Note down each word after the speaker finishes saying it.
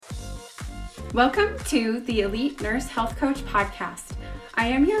Welcome to the Elite Nurse Health Coach podcast. I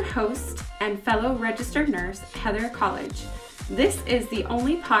am your host and fellow registered nurse, Heather College. This is the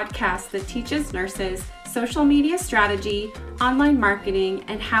only podcast that teaches nurses social media strategy, online marketing,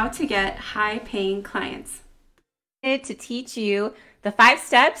 and how to get high-paying clients. To teach you the 5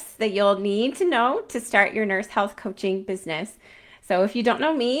 steps that you'll need to know to start your nurse health coaching business. So if you don't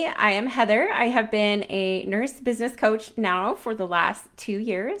know me, I am Heather. I have been a nurse business coach now for the last 2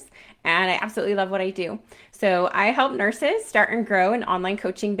 years, and I absolutely love what I do. So I help nurses start and grow an online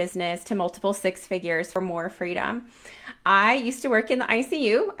coaching business to multiple 6 figures for more freedom. I used to work in the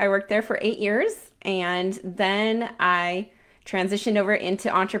ICU. I worked there for 8 years, and then I transitioned over into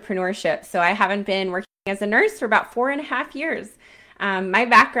entrepreneurship. So I haven't been working as a nurse for about 4.5 years. My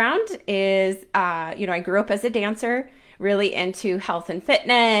background is, I grew up as a dancer, really into health and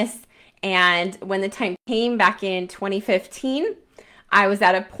fitness. And when the time came back in 2015, I was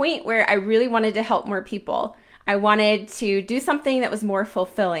at a point where I really wanted to help more people. I wanted to do something that was more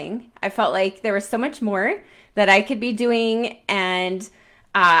fulfilling. I felt like there was so much more that I could be doing, and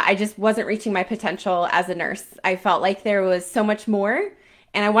I just wasn't reaching my potential as a nurse. I felt like there was so much more,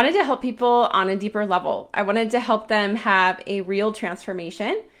 and I wanted to help people on a deeper level. I wanted to help them have a real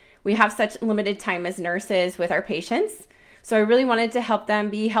transformation. We have such limited time as nurses with our patients. So I really wanted to help them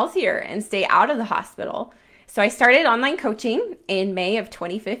be healthier and stay out of the hospital. So I started online coaching in May of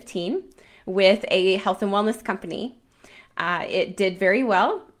 2015 with a health and wellness company. It did very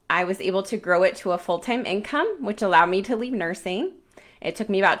well. I was able to grow it to a full-time income, which allowed me to leave nursing. It took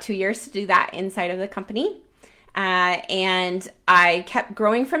me about 2 years to do that inside of the company. And I kept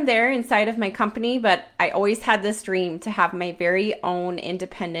growing from there inside of my company, but I always had this dream to have my very own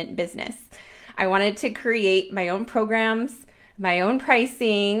independent business. I wanted to create my own programs, my own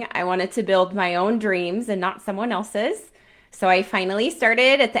pricing. I wanted to build my own dreams and not someone else's. So I finally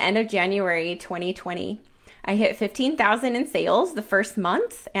started at the end of January 2020. I hit 15,000 in sales the first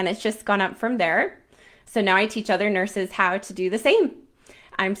month, and it's just gone up from there. So now I teach other nurses how to do the same.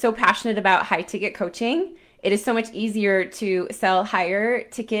 I'm so passionate about high ticket coaching. It is so much easier to sell higher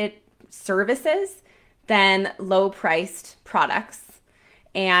ticket services than low priced products.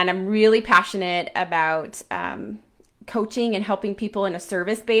 And I'm really passionate about coaching and helping people in a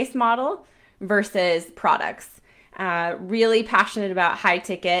service-based model versus products. Really passionate about high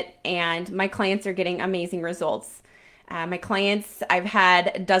ticket, and my clients are getting amazing results. I've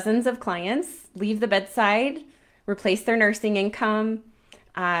had dozens of clients leave the bedside, replace their nursing income,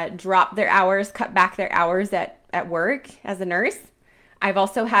 drop their hours, cut back their hours at work as a nurse. I've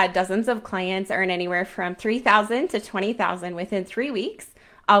also had dozens of clients earn anywhere from $3,000 to $20,000 within 3 weeks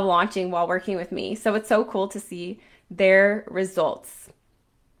of launching while working with me. So it's so cool to see their results.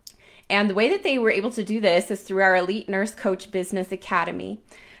 And the way that they were able to do this is through our Elite Nurse Coach Business Academy.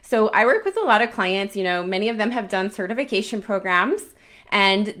 So I work with a lot of clients, many of them have done certification programs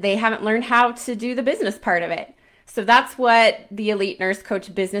and they haven't learned how to do the business part of it. So that's what the Elite Nurse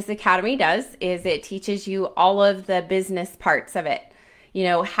Coach Business Academy does, is it teaches you all of the business parts of it.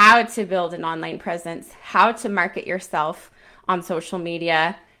 How to build an online presence, how to market yourself on social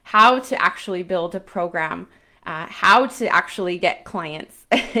media, how to actually build a program, how to actually get clients,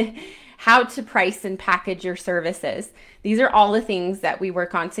 how to price and package your services. These are all the things that we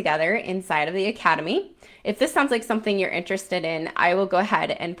work on together inside of the Academy. If this sounds like something you're interested in, I will go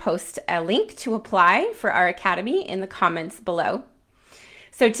ahead and post a link to apply for our Academy in the comments below.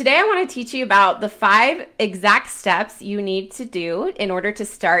 So today I want to teach you about the 5 exact steps you need to do in order to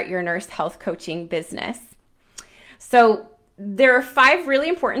start your nurse health coaching business. So there are 5 really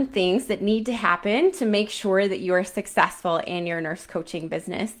important things that need to happen to make sure that you are successful in your nurse coaching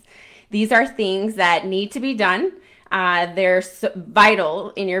business. These are things that need to be done. They're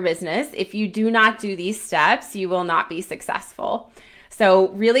vital in your business. If you do not do these steps, you will not be successful. So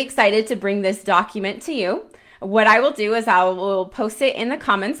really excited to bring this document to you. What I will do is I will post it in the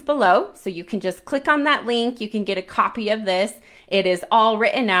comments below. So you can just click on that link. You can get a copy of this. It is all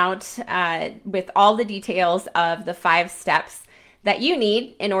written out with all the details of the 5 steps that you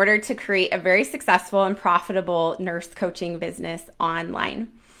need in order to create a very successful and profitable nurse coaching business online.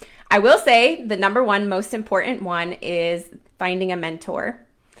 I will say the number one most important one is finding a mentor.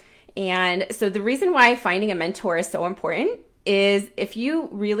 And so the reason why finding a mentor is so important is if you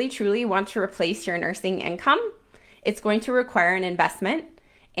really truly want to replace your nursing income, it's going to require an investment.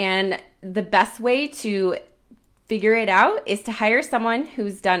 And the best way to figure it out is to hire someone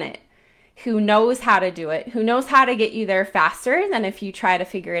who's done it, who knows how to do it, who knows how to get you there faster than if you try to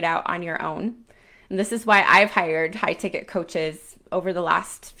figure it out on your own. And this is why I've hired high ticket coaches over the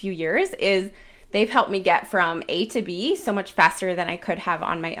last few years, is They've helped me get from A to B so much faster than I could have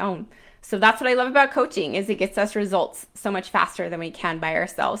on my own. So that's what I love about coaching, is it gets us results so much faster than we can by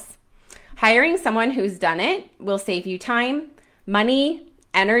ourselves. Hiring someone who's done it will save you time, money,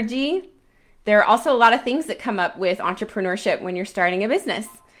 energy. There are also a lot of things that come up with entrepreneurship when you're starting a business,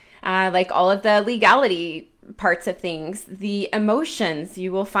 like all of the legality parts of things, the emotions.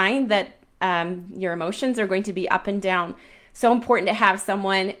 You will find that your emotions are going to be up and down. So important to have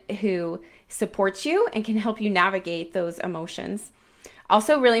someone who supports you and can help you navigate those emotions.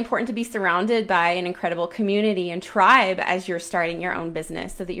 Also really important to be surrounded by an incredible community and tribe as you're starting your own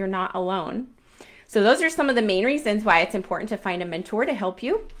business so that you're not alone. So those are some of the main reasons why it's important to find a mentor to help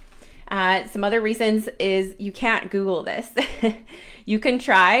you. Some other reasons is you can't Google this. You can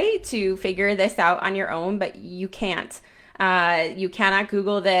try to figure this out on your own, but you can't. You cannot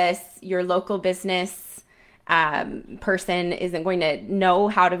Google this. Your local business person isn't going to know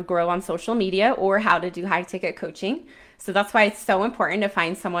how to grow on social media or how to do high ticket coaching. So that's why it's so important to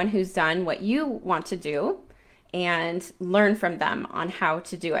find someone who's done what you want to do and learn from them on how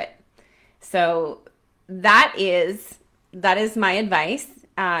to do it. So that is my advice.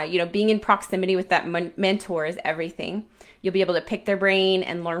 Being in proximity with that mentor is everything. You'll be able to pick their brain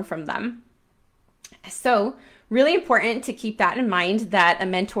and learn from them. So really important to keep that in mind, that a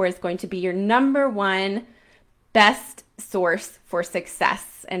mentor is going to be your number one best source for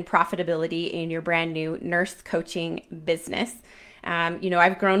success and profitability in your brand new nurse coaching business.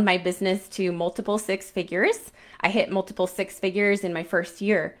 I've grown my business to multiple six figures. I hit multiple six figures in my first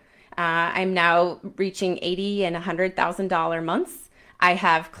year. I'm now reaching $80,000 and $100,000 months. I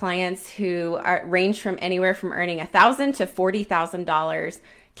have clients who range from anywhere from earning $1,000 to $40,000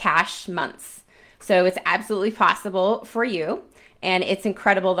 cash months. So it's absolutely possible for you. And it's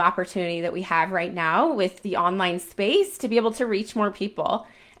incredible, the opportunity that we have right now with the online space to be able to reach more people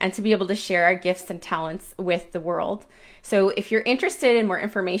and to be able to share our gifts and talents with the world. So if you're interested in more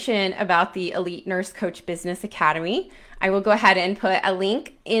information about the Elite Nurse Coach Business Academy, I will go ahead and put a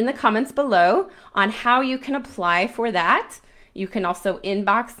link in the comments below on how you can apply for that. You can also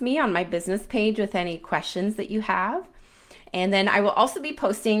inbox me on my business page with any questions that you have. And then I will also be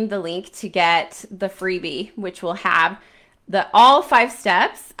posting the link to get the freebie, which will have all 5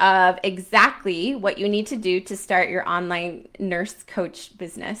 steps of exactly what you need to do to start your online nurse coach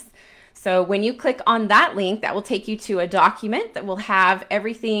business. So when you click on that link, that will take you to a document that will have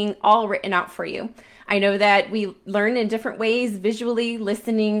everything all written out for you. I know that we learn in different ways, visually,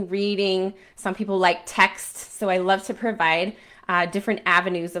 listening, reading. Some people like text, so I love to provide different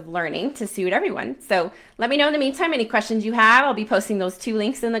avenues of learning to suit everyone. So let me know in the meantime any questions you have. I'll be posting those 2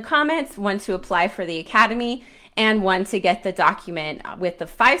 links in the comments, one to apply for the academy and one to get the document with the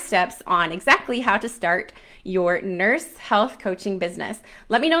 5 steps on exactly how to start your nurse health coaching business.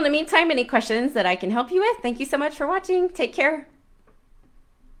 Let me know in the meantime any questions that I can help you with. Thank you so much for watching. Take care.